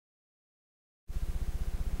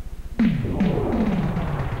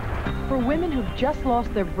For women who've just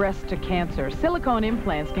lost their breasts to cancer, silicone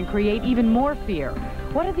implants can create even more fear.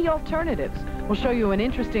 What are the alternatives? We'll show you an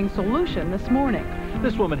interesting solution this morning.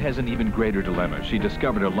 This woman has an even greater dilemma. She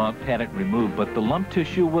discovered her lump, had it removed, but the lump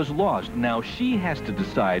tissue was lost. Now she has to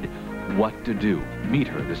decide what to do. Meet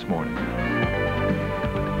her this morning.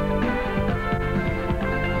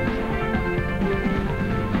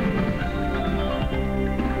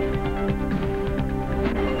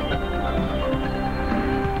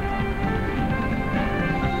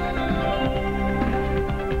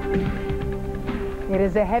 It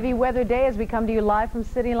is a heavy weather day as we come to you live from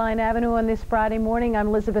City Line Avenue on this Friday morning. I'm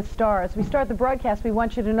Elizabeth Starr. As we start the broadcast, we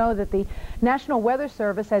want you to know that the National Weather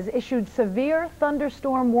Service has issued severe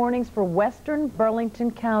thunderstorm warnings for western Burlington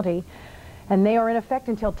County, and they are in effect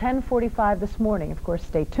until 10:45 this morning. Of course,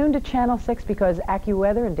 stay tuned to Channel 6 because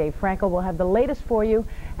AccuWeather and Dave Frankel will have the latest for you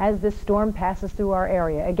as this storm passes through our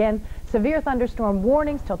area. Again, severe thunderstorm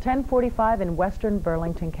warnings till 10:45 in western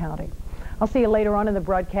Burlington County. I'll see you later on in the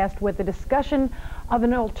broadcast with the discussion of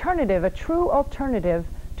an alternative, a true alternative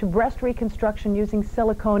to breast reconstruction using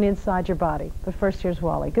silicone inside your body. But first, here's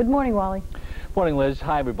Wally. Good morning, Wally. Morning, Liz.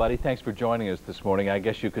 Hi, everybody. Thanks for joining us this morning. I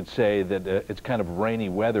guess you could say that it's kind of rainy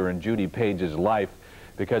weather in Judy Page's life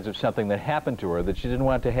because of something that happened to her that she didn't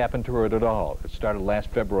want to happen to her at all. It started last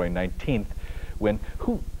February 19th when,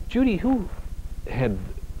 Judy, who had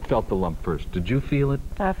felt the lump first? Did you feel it?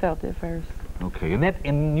 I felt it first. Okay, and that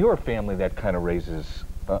in your family that kind of raises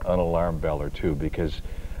an alarm bell or two, because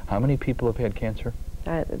how many people have had cancer?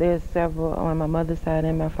 There's several on my mother's side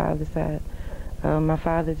and my father's side. My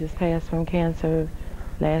father just passed from cancer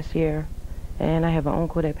last year, and I have an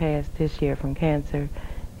uncle that passed this year from cancer,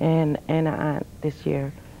 and an aunt this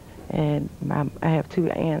year, and I have two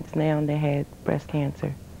aunts now that had breast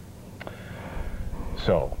cancer.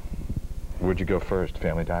 So, where'd you go first?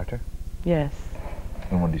 Family doctor? Yes.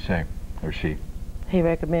 And what did he say? Or she? He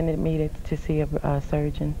recommended me to see a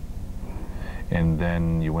surgeon. And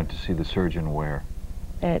then you went to see the surgeon where?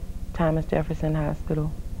 At Thomas Jefferson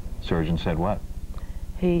Hospital. Surgeon said what?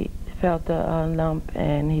 He felt a lump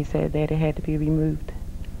and he said that it had to be removed.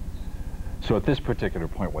 So at this particular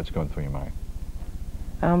point, what's going through your mind?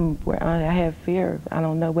 I have fear. I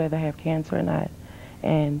don't know whether I have cancer or not.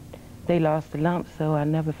 And they lost the lump, so I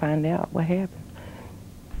never find out what happened.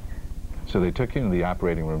 So they took you into the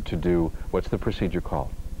operating room to do, what's the procedure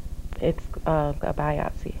called? It's a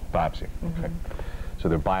biopsy. Biopsy, Mm-hmm. okay. So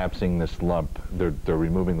they're biopsying this lump, they're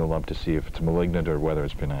removing the lump to see if it's malignant or whether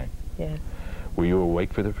it's benign. Yes. Were you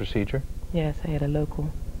awake for the procedure? Yes, I had a local.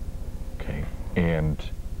 Okay, and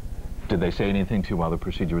did they say anything to you while the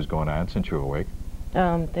procedure was going on since you were awake?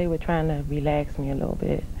 They were trying to relax me a little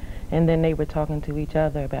bit, and then they were talking to each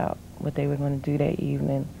other about what they were going to do that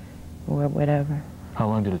evening or whatever. How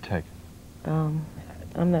long did it take?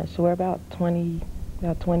 I'm not sure, about 20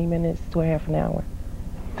 minutes to a half an hour.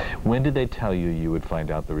 When did they tell you you would find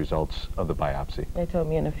out the results of the biopsy? They told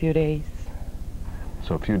me in a few days.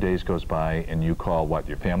 So a few days goes by and you call what,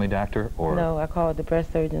 your family doctor or? No, I called the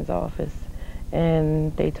breast surgeon's office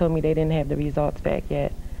and they told me they didn't have the results back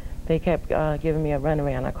yet. They kept giving me a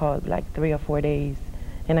runaround. I called like 3 or 4 days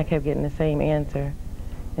and I kept getting the same answer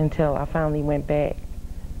until I finally went back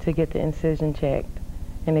to get the incision checked.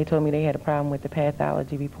 And they told me they had a problem with the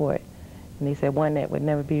pathology report. And they said one that would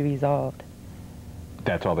never be resolved.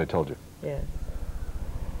 That's all they told you? Yes.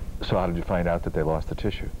 So how did you find out that they lost the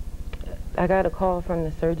tissue? I got a call from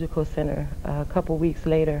the surgical center a couple weeks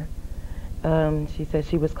later. She said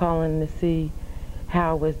she was calling to see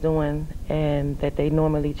how I was doing and that they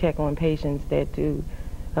normally check on patients that do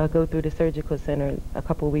go through the surgical center a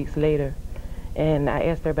couple weeks later. And I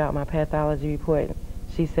asked her about my pathology report.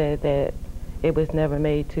 She said that it was never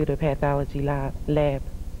made to the pathology lab.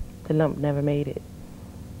 The lump never made it.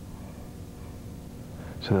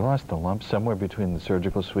 So they lost the lump somewhere between the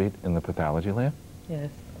surgical suite and the pathology lab?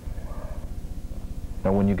 Yes.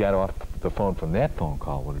 Now when you got off the phone from that phone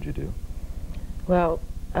call, what did you do? Well,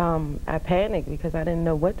 I panicked because I didn't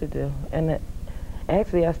know what to do. And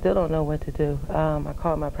actually, I still don't know what to do. I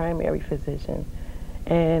called my primary physician,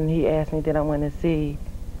 and he asked me did I want to see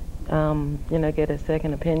get a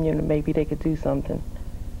second opinion, or maybe they could do something.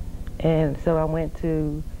 And so I went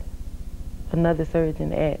to another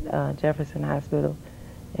surgeon at Jefferson Hospital,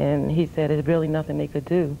 and he said there's really nothing they could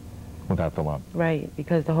do. Without the lump? Right,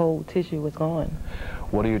 because the whole tissue was gone.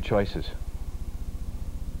 What are your choices?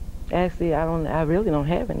 Actually, I really don't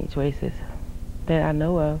have any choices that I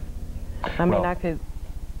know of. I mean,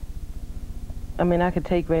 I could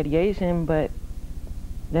take radiation, but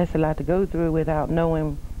that's a lot to go through without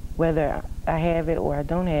knowing whether I have it or I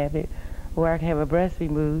don't have it, or I can have a breast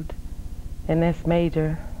removed, and that's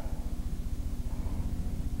major.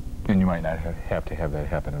 might not have to have that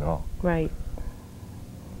happen at all. Right.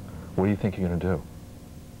 What do you think you're going to do?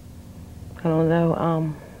 I don't know.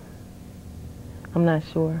 I'm not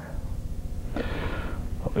sure.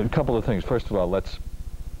 A couple of things. First of all, let's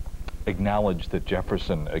acknowledge that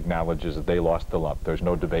Jefferson acknowledges that they lost the lump. There's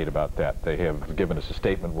no debate about that. They have given us a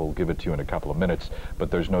statement. We'll give it to you in a couple of minutes,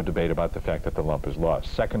 but there's no debate about the fact that the lump is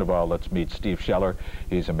lost. Second of all, let's meet Steve Scheller.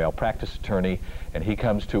 He's a malpractice attorney, and he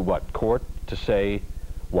comes to what? Court to say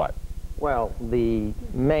what? Well, the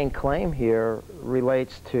main claim here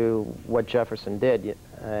relates to what Jefferson did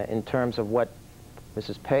in terms of what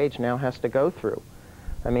Mrs. Page now has to go through.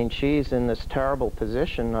 I mean, she's in this terrible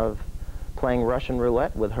position of playing Russian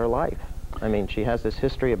roulette with her life. I mean, she has this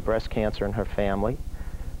history of breast cancer in her family.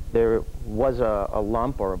 There was a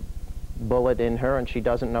lump or a bullet in her, and she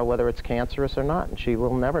doesn't know whether it's cancerous or not, and she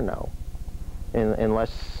will never know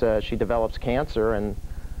unless she develops cancer, and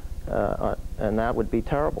that would be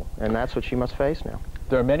terrible. And that's what she must face now.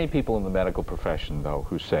 There are many people in the medical profession, though,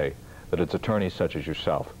 who say that it's attorneys such as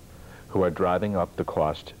yourself who are driving up the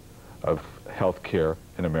cost of health care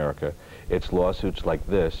in America. It's lawsuits like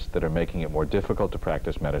this that are making it more difficult to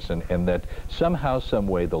practice medicine, and that somehow, some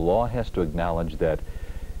way, the law has to acknowledge that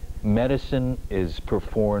medicine is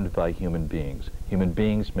performed by human beings. Human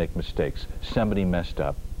beings make mistakes. Somebody messed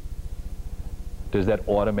up. Does that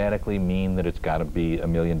automatically mean that it's got to be $1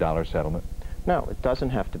 million settlement? No, it doesn't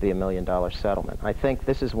have to be $1 million settlement. I think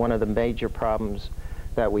this is one of the major problems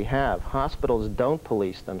that we have. Hospitals don't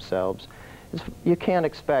police themselves. You can't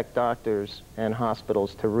expect doctors and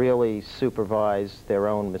hospitals to really supervise their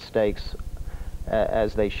own mistakes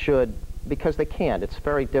as they should, because they can't. It's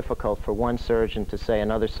very difficult for one surgeon to say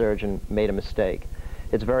another surgeon made a mistake.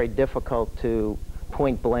 It's very difficult to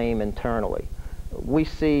point blame internally. We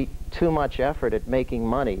see too much effort at making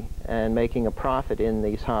money and making a profit in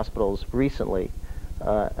these hospitals recently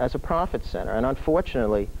as a profit center. And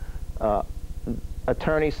unfortunately,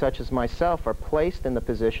 attorneys such as myself are placed in the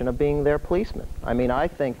position of being their policemen. I mean, I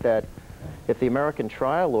think that if the American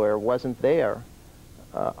trial lawyer wasn't there,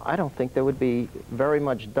 I don't think there would be very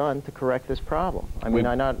much done to correct this problem. I mean,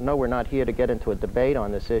 I know we're not here to get into a debate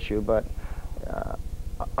on this issue, but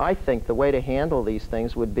I think the way to handle these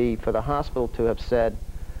things would be for the hospital to have said,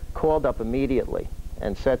 called up immediately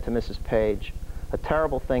and said to Mrs. Page, a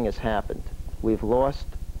terrible thing has happened. We've lost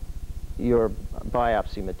your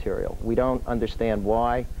biopsy material. We don't understand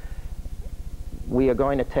why. We are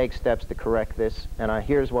going to take steps to correct this, and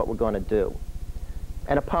here's what we're going to do.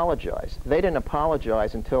 And apologize. They didn't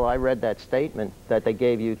apologize until I read that statement that they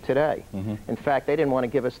gave you today. Mm-hmm. In fact, they didn't want to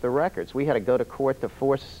give us the records. We had to go to court to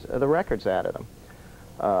force the records out of them.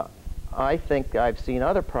 I think I've seen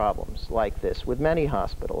other problems like this with many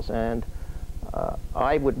hospitals, and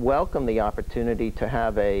I would welcome the opportunity to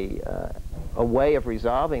have a way of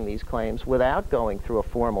resolving these claims without going through a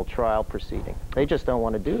formal trial proceeding. They just don't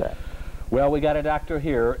want to do that. Well, we got a doctor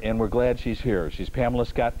here, and we're glad she's here. She's Pamela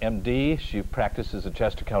Scott, M.D. She practices at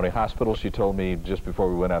Chester County Hospital. She told me just before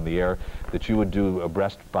we went on the air that you would do a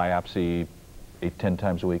breast biopsy 8-10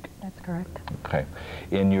 times a week? That's correct. Okay.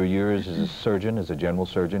 In your years as a surgeon, as a general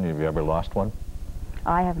surgeon, have you ever lost one?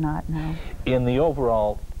 I have not, no. In the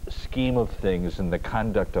overall scheme of things in the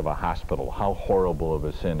conduct of a hospital, how horrible of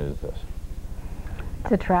a sin is this?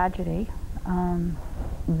 It's a tragedy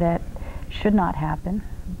that should not happen,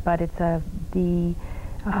 but it's the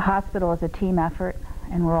hospital is a team effort,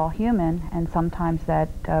 and we're all human, and sometimes that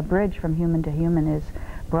bridge from human to human is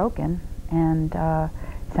broken, and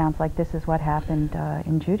sounds like this is what happened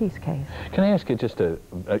in Judy's case. Can I ask you just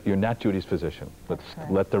you're not Judy's physician. Let's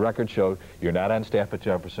let the record show you're not on staff at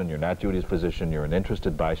Jefferson, you're not Judy's physician, you're an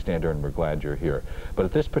interested bystander, and we're glad you're here. But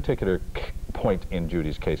at this particular point in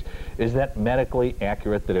Judy's case, is that medically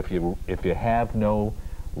accurate that if you have no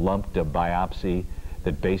lump to biopsy,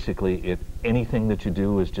 that basically anything that you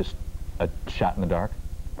do is just a shot in the dark?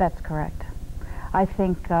 That's correct. I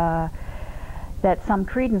think that some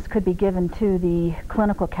credence could be given to the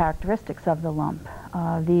clinical characteristics of the lump,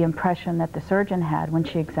 the impression that the surgeon had when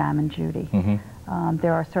she examined Judy. Mm-hmm.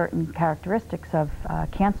 There are certain characteristics of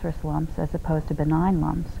cancerous lumps as opposed to benign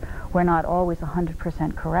lumps. We're not always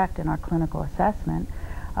 100% correct in our clinical assessment,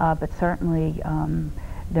 but certainly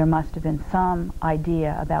there must have been some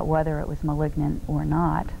idea about whether it was malignant or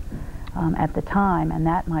not at the time, and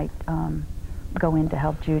that might go in to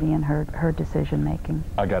help Judy in her decision making.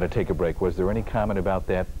 I got to take a break. Was there any comment about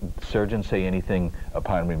that? Surgeon say anything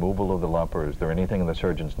upon removal of the lump, or is there anything in the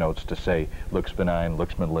surgeon's notes to say looks benign,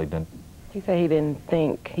 looks malignant? He said he didn't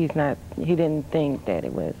think that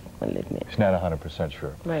it was malignant. She's not 100%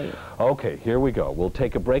 sure. Right. Okay, here we go. We'll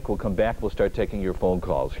take a break. We'll come back. We'll start taking your phone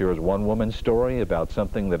calls. Here is one woman's story about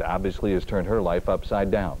something that obviously has turned her life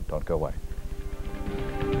upside down. Don't go away.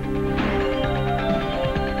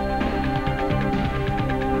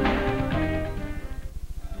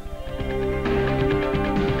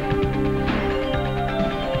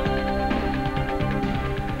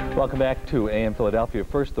 Welcome back to AM Philadelphia.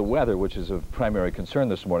 First, the weather, which is of primary concern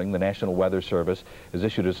this morning. The National Weather Service has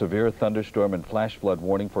issued a severe thunderstorm and flash flood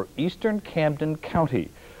warning for eastern Camden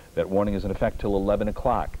County. That warning is in effect till 11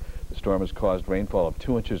 o'clock. The storm has caused rainfall of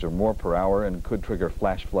 2 inches or more per hour and could trigger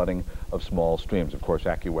flash flooding of small streams. Of course,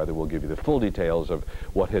 AccuWeather will give you the full details of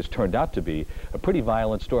what has turned out to be a pretty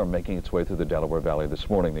violent storm making its way through the Delaware Valley this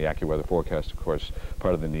morning. The AccuWeather forecast, of course,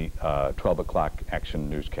 part of the 12 o'clock action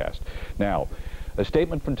newscast. Now, a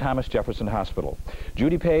statement from Thomas Jefferson Hospital.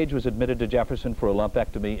 Judy Page was admitted to Jefferson for a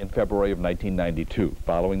lumpectomy in February of 1992.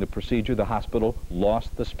 Following the procedure, the hospital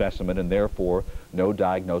lost the specimen and therefore no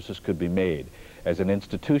diagnosis could be made. As an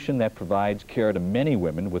institution that provides care to many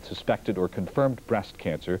women with suspected or confirmed breast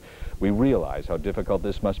cancer, we realize how difficult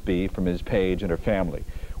this must be for Ms. Page and her family.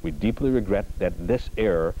 We deeply regret that this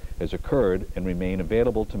error has occurred and remain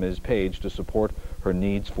available to Ms. Page to support her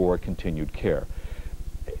needs for continued care.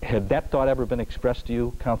 Had that thought ever been expressed to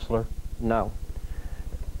you, Counselor? No.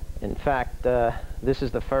 In fact, this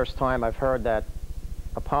is the first time I've heard that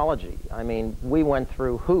apology. I mean, we went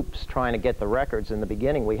through hoops trying to get the records in the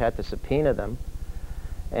beginning. We had to subpoena them.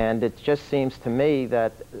 And it just seems to me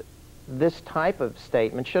that this type of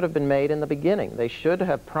statement should have been made in the beginning. They should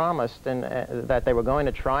have promised that they were going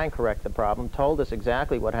to try and correct the problem, told us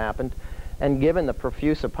exactly what happened, and given the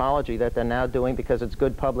profuse apology that they're now doing because it's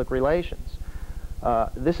good public relations.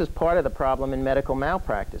 This is part of the problem in medical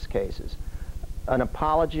malpractice cases. An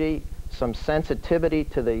apology, some sensitivity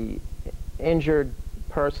to the injured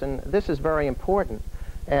person, this is very important.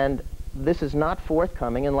 And this is not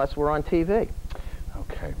forthcoming unless we're on TV.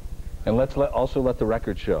 Okay. And let's also let the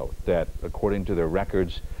record show that, according to their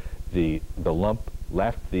records, the lump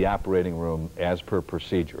left the operating room as per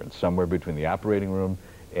procedure, and somewhere between the operating room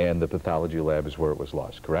and the pathology lab is where it was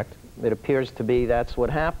lost, correct? It appears to be that's what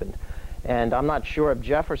happened. And I'm not sure of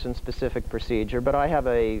Jefferson's specific procedure, but I have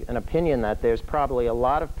an opinion that there's probably a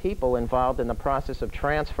lot of people involved in the process of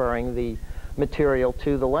transferring the material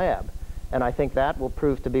to the lab. And I think that will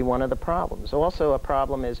prove to be one of the problems. Also, a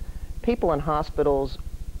problem is people in hospitals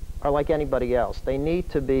are like anybody else. They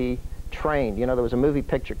need to be trained. You know, there was a movie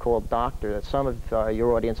picture called Doctor that some of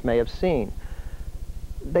your audience may have seen.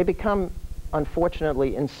 They become,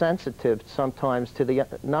 unfortunately, insensitive sometimes to the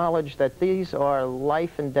knowledge that these are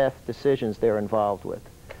life and death decisions they're involved with.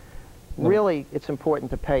 Really, it's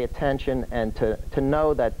important to pay attention and to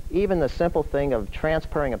know that even the simple thing of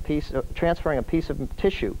transferring a piece of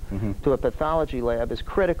tissue to a pathology lab is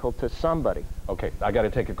critical to somebody. Okay, I got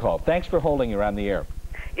to take a call. Thanks for holding. You're on the air.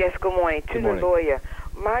 Yes, good morning. To the lawyer.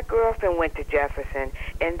 My girlfriend went to Jefferson,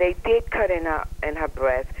 and they did cut in her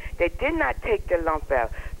breast. They did not take the lump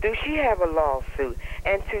out. Do she have a lawsuit?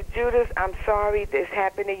 And to Judith, I'm sorry this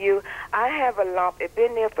happened to you. I have a lump. It's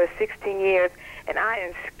been there for 16 years, and I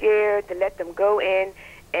am scared to let them go in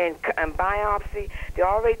and biopsy. They're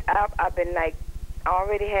already up. I've been like, I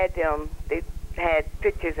already had them. They had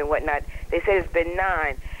pictures and whatnot. They said it's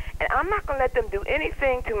benign. And I'm not going to let them do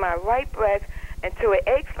anything to my right breast until it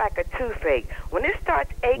aches like a toothache. When it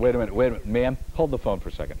starts aching... Wait a minute. Ma'am, hold the phone for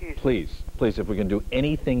a second. Please, if we can do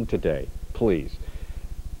anything today, please.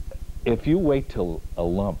 If you wait till a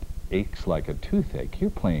lump aches like a toothache, you're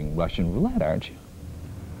playing Russian roulette, aren't you?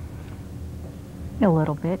 A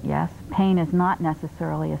little bit, yes. Pain is not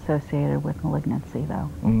necessarily associated with malignancy, though.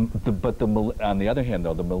 But on the other hand,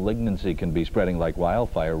 though, the malignancy can be spreading like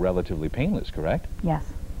wildfire, relatively painless, correct? Yes.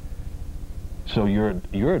 So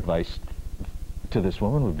your advice to this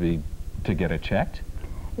woman would be to get it checked?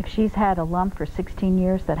 If she's had a lump for 16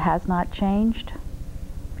 years that has not changed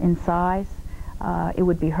in size, it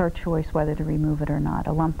would be her choice whether to remove it or not.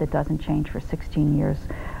 A lump that doesn't change for 16 years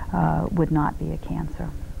would not be a cancer.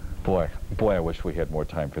 Boy, I wish we had more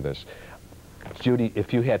time for this. Judy,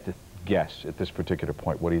 if you had to guess at this particular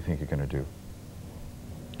point, what do you think you're going to do?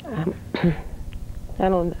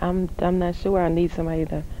 I'm not sure. I need somebody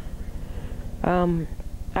to...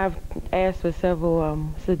 I've asked for several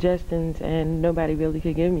suggestions, and nobody really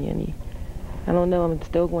could give me any. I don't know. I'm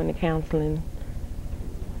still going to counseling.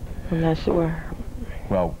 I'm not sure.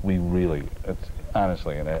 Well, we really,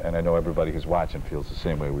 honestly, and I know everybody who's watching feels the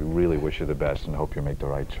same way, we really wish you the best and hope you make the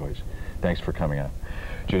right choice. Thanks for coming on.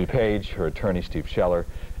 Judy Page, her attorney, Steve Scheller,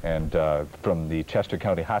 and from the Chester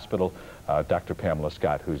County Hospital, Dr. Pamela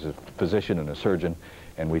Scott, who's a physician and a surgeon,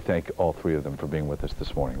 And we thank all three of them for being with us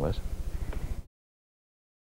this morning. Liz?